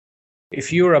farmer.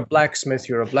 If you're a blacksmith,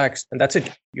 you're a blacksmith, and that's it.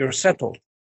 You're settled.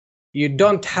 You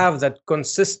don't have that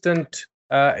consistent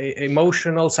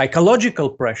emotional, psychological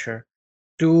pressure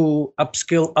to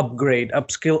upskill,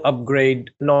 upgrade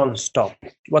non-stop.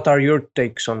 What are your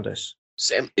takes on this?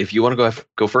 Sam, if you want to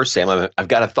go first, Sam, I've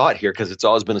got a thought here because it's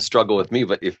always been a struggle with me.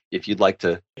 But if you'd like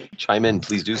to chime in,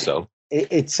 please do so.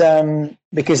 It's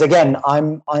because again,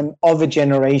 I'm of a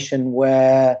generation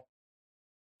where,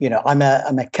 you know, I'm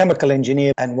a chemical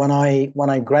engineer, and when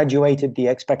I graduated, the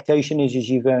expectation is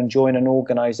you go and join an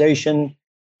organization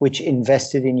which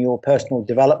invested in your personal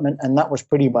development, and that was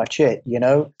pretty much it. You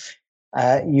know,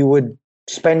 you would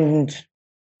spend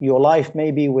your life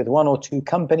maybe with one or two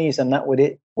companies, and that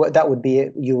would be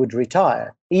it. You would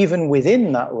retire. Even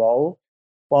within that role,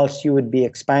 whilst you would be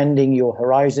expanding your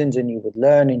horizons and you would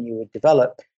learn and you would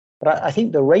develop. But I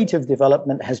think the rate of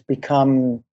development has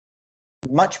become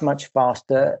much, much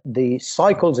faster. The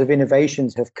cycles of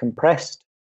innovations have compressed.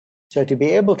 So to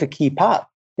be able to keep up,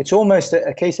 it's almost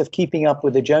a case of keeping up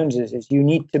with the Joneses. Is you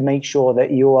need to make sure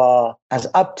that you are as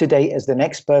up to date as the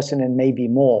next person and maybe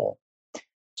more.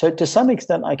 So to some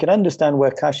extent, I can understand where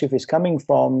Kashif is coming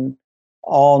from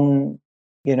on,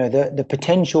 you know, the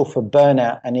potential for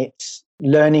burnout, and it's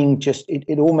learning just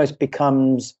it almost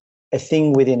becomes a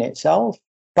thing within itself.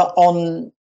 But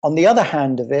on the other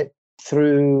hand of it,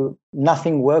 through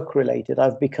nothing work related,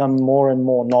 I've become more and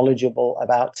more knowledgeable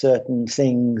about certain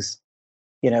things,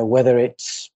 you know, whether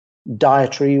it's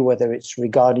dietary, whether it's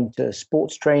regarding to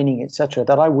sports training, etc.,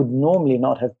 that I would normally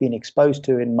not have been exposed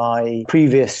to in my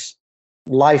previous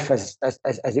life as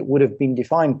it would have been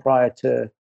defined prior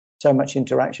to so much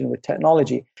interaction with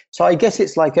technology. So I guess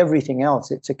it's like everything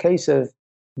else. It's a case of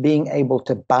being able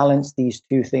to balance these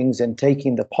two things and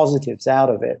taking the positives out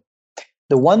of it.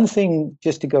 The one thing,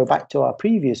 just to go back to our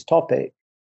previous topic,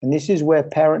 and this is where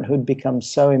parenthood becomes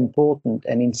so important,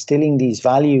 and instilling these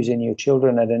values in your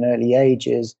children at an early age,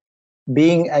 is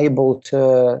being able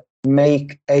to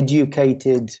make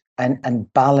educated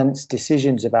and balanced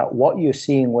decisions about what you're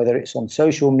seeing, whether it's on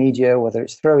social media, whether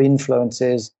it's through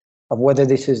influences, of whether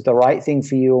this is the right thing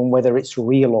for you and whether it's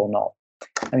real or not.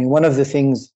 I mean, one of the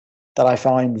things that I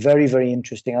find very, very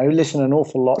interesting, I listen an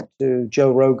awful lot to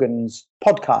Joe Rogan's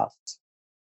podcasts,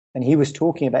 and he was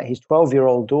talking about his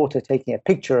 12-year-old daughter taking a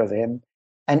picture of him,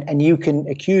 and you can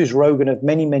accuse Rogan of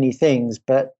many, many things,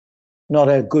 but not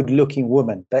a good-looking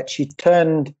woman. But she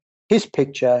turned his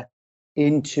picture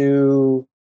into,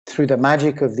 through the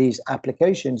magic of these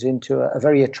applications, into a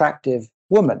very attractive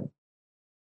woman.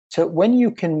 So when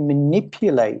you can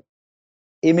manipulate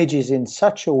images in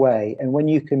such a way, and when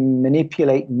you can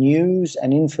manipulate news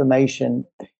and information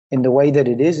in the way that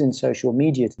it is in social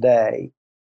media today,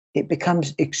 it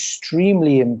becomes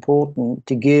extremely important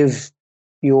to give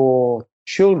your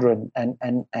children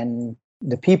and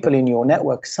the people in your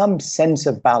network some sense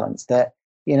of balance, that,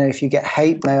 you know, if you get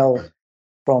hate mail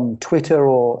from Twitter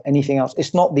or anything else,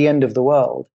 it's not the end of the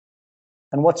world.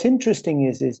 And what's interesting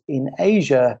is in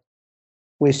Asia,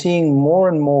 we're seeing more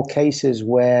and more cases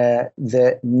where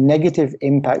the negative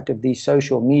impact of these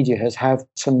social media has had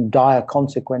some dire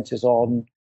consequences on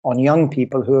young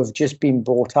people who have just been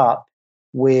brought up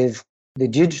with the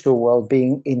digital world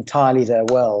being entirely their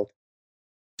world.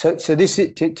 So this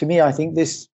is, to me, I think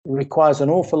this requires an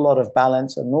awful lot of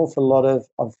balance, an awful lot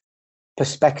of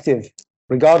perspective,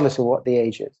 regardless of what the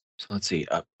age is. So let's see.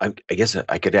 I guess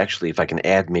I could actually, if I can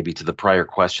add maybe to the prior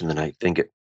question, then I think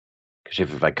it,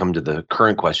 if I come to the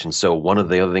current question. So one of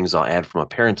the other things I'll add from a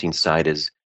parenting side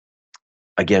is,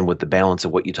 again, with the balance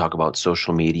of what you talk about,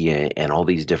 social media and all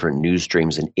these different news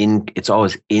streams, and it's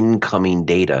always incoming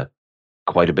data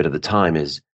quite a bit of the time,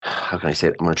 is, how can I say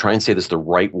it? I'm going to try and say this the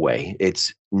right way.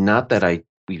 It's not that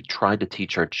we've tried to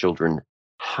teach our children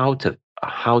how to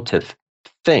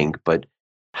think, but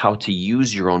how to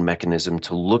use your own mechanism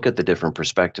to look at the different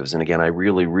perspectives. And again, I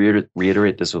really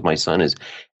reiterate this with my son, is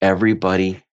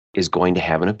everybody is going to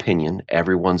have an opinion.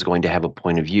 Everyone's going to have a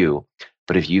point of view.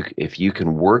 But if you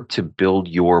can work to build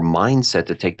your mindset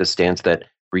to take the stance that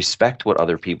respect what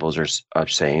other people are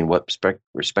saying,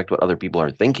 respect what other people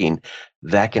are thinking,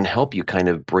 that can help you kind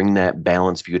of bring that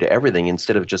balanced view to everything,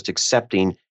 instead of just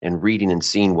accepting and reading and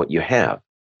seeing what you have.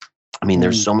 I mean,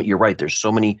 there's so many, you're right, there's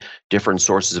so many different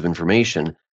sources of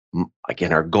information.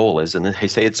 Again, our goal is, and they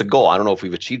say it's a goal, I don't know if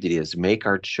we've achieved it, is make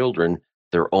our children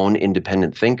their own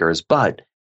independent thinkers. But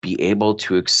be able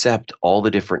to accept all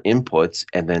the different inputs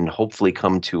and then hopefully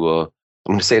come to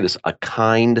I'm going to say this, a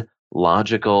kind,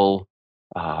 logical,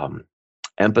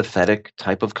 empathetic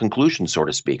type of conclusion, so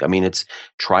to speak. I mean, it's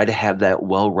try to have that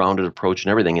well-rounded approach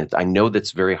and everything. And I know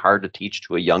that's very hard to teach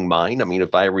to a young mind. I mean,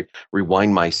 if I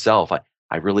rewind myself,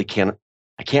 I really can't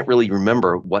really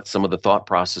remember what some of the thought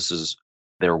processes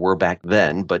there were back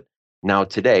then. But now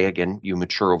today, again, you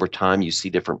mature over time, you see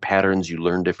different patterns, you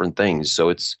learn different things.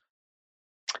 So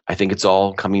I think it's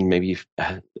all coming, maybe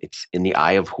it's in the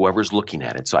eye of whoever's looking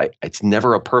at it. So it's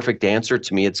never a perfect answer.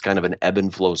 To me, it's kind of an ebb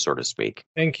and flow, so to speak.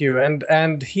 Thank you.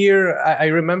 And here I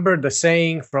remember the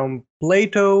saying from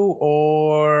Plato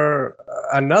or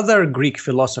another Greek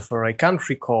philosopher, I can't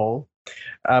recall,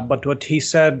 but what he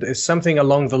said is something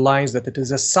along the lines that it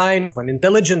is a sign of an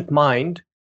intelligent mind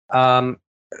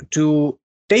to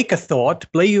take a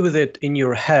thought, play with it in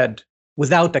your head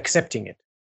without accepting it.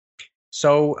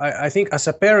 So I think as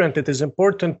a parent, it is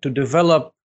important to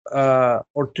develop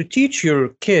or to teach your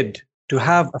kid to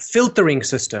have a filtering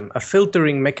system, a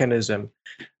filtering mechanism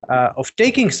of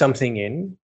taking something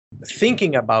in,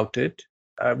 thinking about it,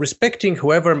 respecting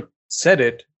whoever said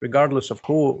it, regardless of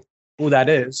who that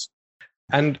is.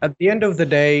 And at the end of the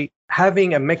day,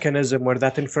 having a mechanism where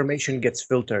that information gets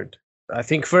filtered. I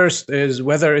think first is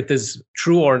whether it is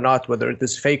true or not, whether it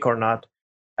is fake or not.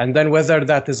 And then whether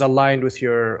that is aligned with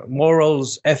your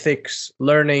morals, ethics,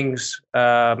 learnings,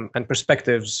 and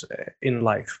perspectives in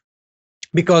life.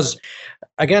 Because,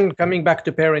 again, coming back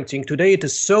to parenting, today it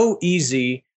is so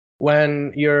easy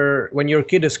when your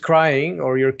kid is crying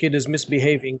or your kid is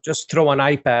misbehaving, just throw an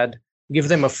iPad, give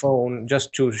them a phone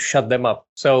just to shut them up.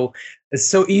 So it's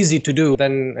so easy to do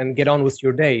then and get on with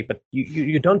your day. But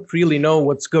you don't really know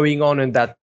what's going on in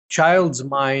that child's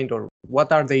mind, or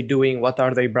what are they doing, what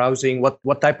are they browsing,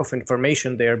 what type of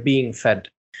information they are being fed.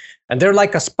 And they're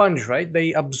like a sponge, right?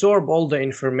 They absorb all the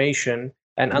information,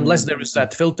 and unless there is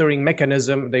that filtering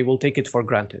mechanism, they will take it for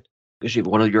granted.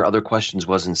 One of your other questions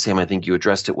was, and Sam, I think you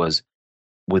addressed it, was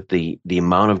with the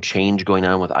amount of change going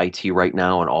on with IT right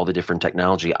now and all the different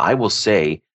technology. I will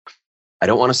say, I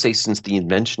don't want to say since the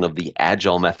invention of the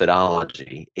agile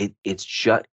methodology, it's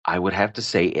just, I would have to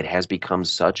say it has become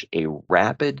such a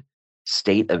rapid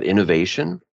state of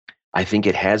innovation. I think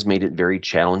it has made it very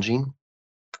challenging,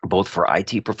 both for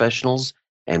IT professionals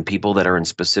and people that are in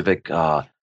specific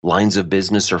lines of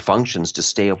business or functions to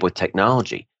stay up with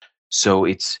technology. So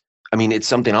it's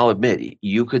something I'll admit,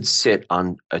 you could sit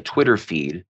on a Twitter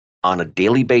feed on a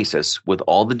daily basis with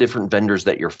all the different vendors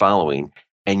that you're following,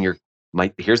 and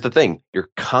here's the thing, you're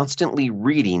constantly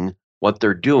reading what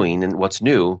they're doing and what's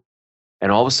new.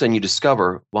 And all of a sudden you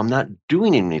discover, well, I'm not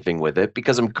doing anything with it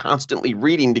because I'm constantly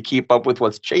reading to keep up with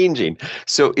what's changing.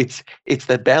 So it's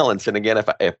that balance. And again,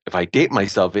 if I date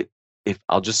myself, if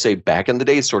I'll just say back in the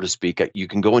day, so to speak, you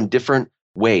can go in different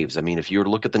waves. I mean, if you were to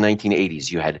look at the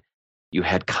 1980s, you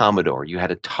had Commodore, you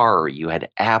had Atari, you had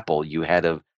Apple, you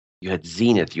had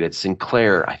Zenith, you had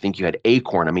Sinclair, I think you had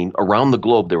Acorn. I mean, around the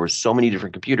globe, there were so many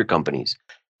different computer companies.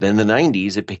 Then in the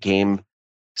 90s, it became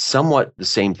somewhat the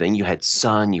same thing. You had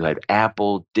Sun, you had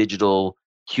Apple, Digital,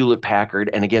 Hewlett Packard,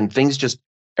 and again,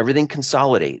 everything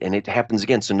consolidate, and it happens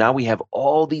again. So now we have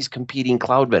all these competing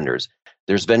cloud vendors.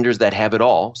 There's vendors that have it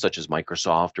all, such as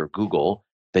Microsoft or Google.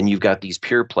 Then you've got these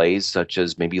pure plays, such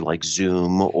as maybe like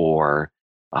Zoom or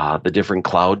the different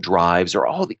cloud drives, or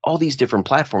all these different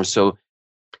platforms. So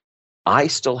I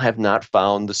still have not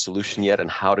found the solution yet on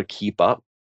how to keep up,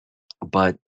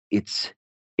 but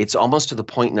it's almost to the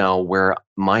point now where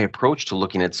my approach to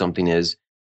looking at something is,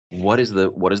 what is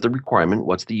the requirement,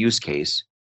 what's the use case,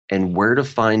 and where to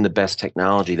find the best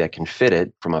technology that can fit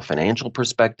it from a financial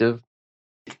perspective,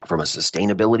 from a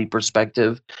sustainability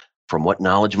perspective, from what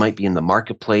knowledge might be in the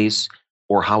marketplace,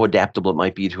 or how adaptable it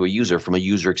might be to a user from a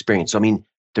user experience. So, I mean,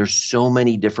 there's so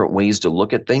many different ways to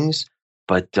look at things,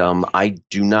 but I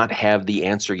do not have the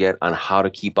answer yet on how to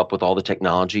keep up with all the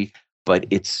technology. But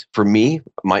it's, for me,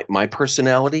 my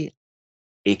personality,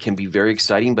 it can be very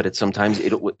exciting, but sometimes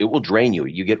it will drain you.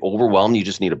 You get overwhelmed. You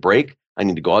just need a break. I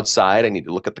need to go outside. I need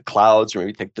to look at the clouds, or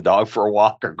maybe take the dog for a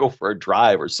walk, or go for a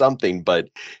drive or something. But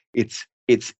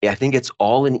I think it's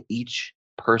all in each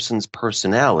person's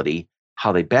personality,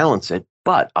 how they balance it.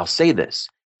 But I'll say this,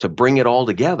 to bring it all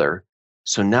together.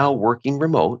 So now working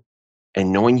remote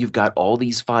and knowing you've got all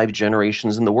these 5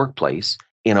 generations in the workplace,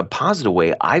 in a positive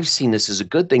way, I've seen this as a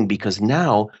good thing, because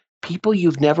now people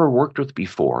you've never worked with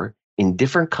before in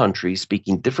different countries,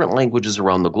 speaking different languages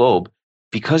around the globe,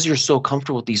 because you're so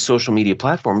comfortable with these social media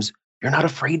platforms, you're not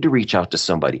afraid to reach out to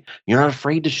somebody. You're not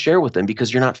afraid to share with them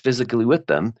because you're not physically with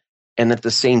them. And at the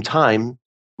same time,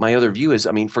 my other view is,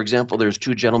 I mean, for example, there's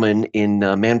two gentlemen in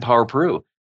Manpower Peru.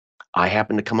 I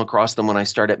happened to come across them when I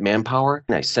started at Manpower,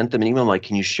 and I sent them an email like,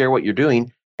 can you share what you're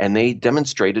doing? And they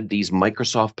demonstrated these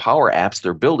Microsoft Power apps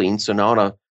they're building. So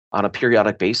now on a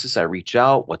periodic basis, I reach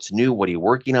out, what's new? What are you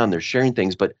working on? They're sharing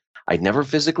things, but I'd never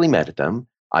physically met them.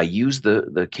 I use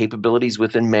the capabilities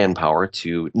within Manpower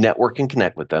to network and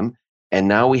connect with them. And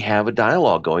now we have a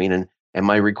dialogue going. And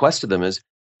my request to them is,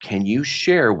 can you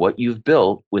share what you've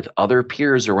built with other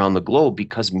peers around the globe?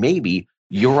 Because maybe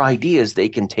your ideas they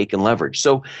can take and leverage.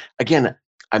 So again,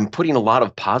 I'm putting a lot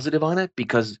of positive on it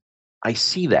because I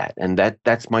see that, and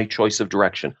that's my choice of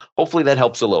direction. Hopefully that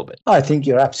helps a little bit. I think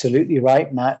you're absolutely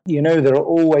right, Matt. You know, there are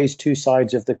always two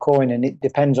sides of the coin, and it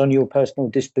depends on your personal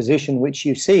disposition, which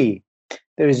you see.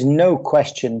 There is no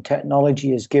question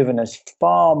technology has given us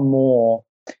far more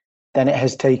than it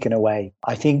has taken away.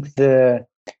 I think the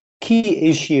key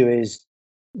issue is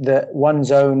that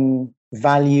one's own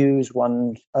values,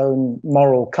 one's own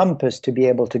moral compass to be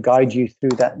able to guide you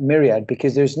through that myriad,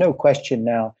 because there's no question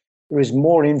now there is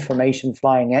more information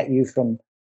flying at you from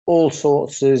all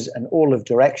sources and all of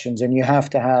directions, and you have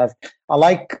to have. I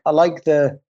like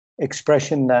the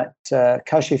expression that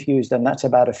Kashif used, and that's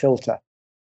about a filter,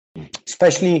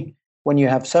 especially when you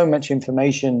have so much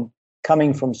information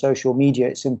coming from social media.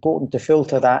 It's important to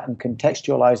filter that and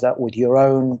contextualize that with your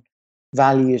own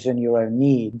values and your own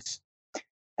needs.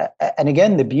 And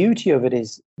again, the beauty of it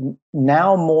is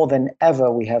now more than ever,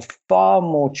 we have far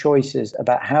more choices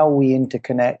about how we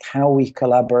interconnect, how we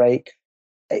collaborate,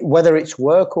 whether it's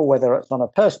work or whether it's on a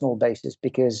personal basis,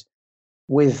 because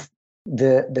with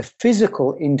the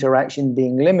physical interaction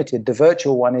being limited, the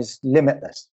virtual one is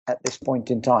limitless at this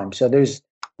point in time. So there is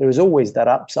always that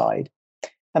upside.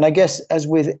 And I guess as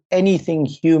with anything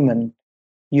human,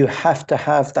 you have to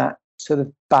have that sort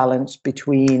of balance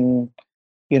between,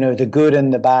 you know, the good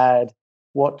and the bad,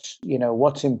 what's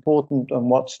important and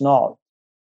what's not.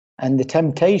 And the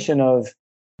temptation of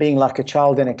being like a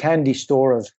child in a candy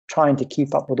store of trying to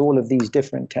keep up with all of these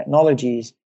different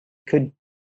technologies could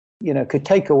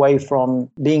take away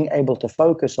from being able to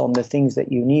focus on the things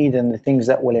that you need and the things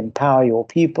that will empower your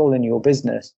people and your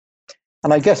business.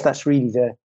 And I guess that's really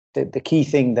the key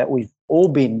thing that we've all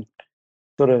been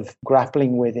sort of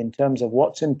grappling with in terms of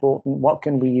what's important, what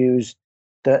can we use,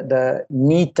 the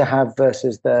need to have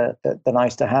versus the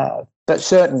nice to have. But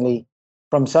certainly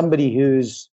from somebody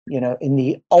who's, you know, in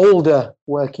the older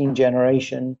working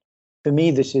generation, for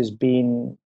me, this has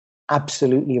been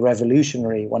absolutely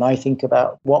revolutionary when I think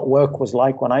about what work was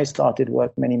like when I started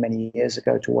work many, many years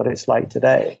ago to what it's like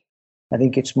today. I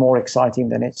think it's more exciting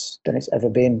than it's ever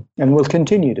been, and will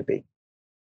continue to be.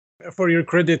 For your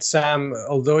credit, Sam,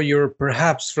 although you're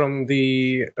perhaps from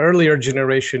the earlier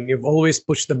generation, you've always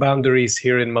pushed the boundaries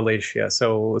here in Malaysia.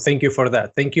 So thank you for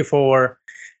that. Thank you for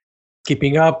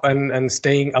keeping up and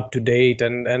staying up to date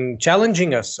and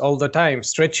challenging us all the time,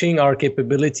 stretching our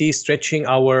capabilities, stretching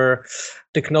our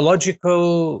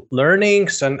technological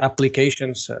learnings and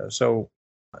applications. So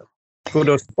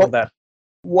kudos for that.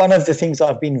 One of the things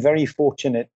I've been very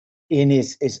fortunate in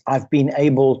is I've been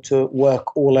able to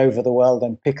work all over the world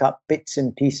and pick up bits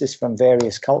and pieces from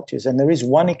various cultures. And there is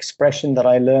one expression that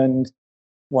I learned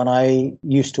when I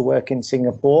used to work in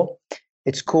Singapore.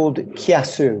 It's called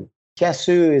kiasu.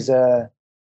 Kiasu is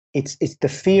it's the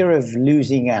fear of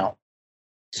losing out.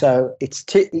 So it's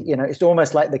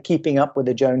almost like the keeping up with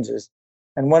the Joneses.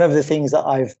 And one of the things that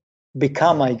I've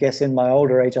become, I guess, in my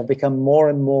older age, I've become more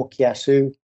and more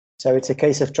kiasu. So it's a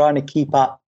case of trying to keep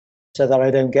up so that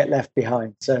I don't get left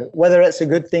behind. So whether it's a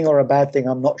good thing or a bad thing,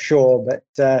 I'm not sure, but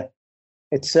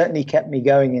it certainly kept me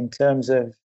going in terms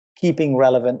of keeping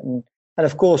relevant. And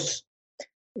of course,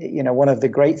 you know, one of the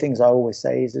great things I always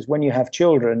say is when you have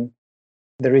children,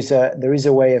 there is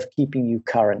a way of keeping you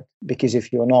current, because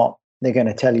if you're not, they're going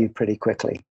to tell you pretty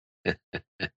quickly.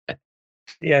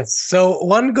 Yes. So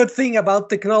one good thing about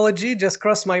technology just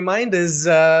crossed my mind is,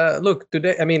 look,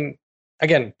 today, I mean,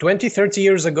 again, 20, 30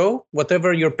 years ago,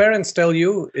 whatever your parents tell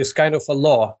you is kind of a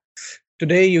law.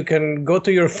 Today, you can go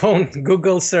to your phone,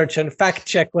 Google search, and fact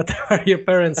check whatever your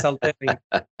parents are telling you.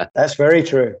 That's very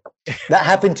true. That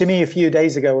happened to me a few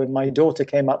days ago when my daughter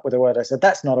came up with a word. I said,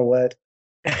 that's not a word.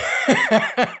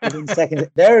 Within seconds,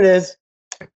 there it is.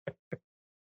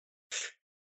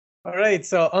 All right.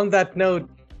 So on that note,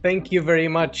 thank you very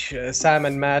much, Sam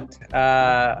and Matt.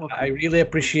 I really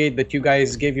appreciate that you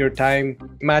guys gave your time.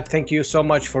 Matt, thank you so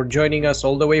much for joining us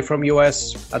all the way from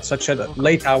US at such a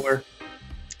late hour.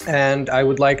 And I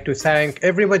would like to thank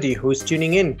everybody who's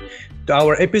tuning in to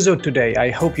our episode today. I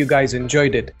hope you guys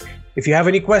enjoyed it. If you have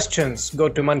any questions, go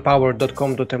to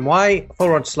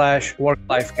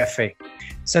manpower.com.my/work-life cafe.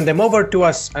 Send them over to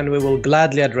us and we will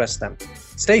gladly address them.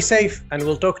 Stay safe and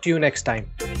we'll talk to you next time.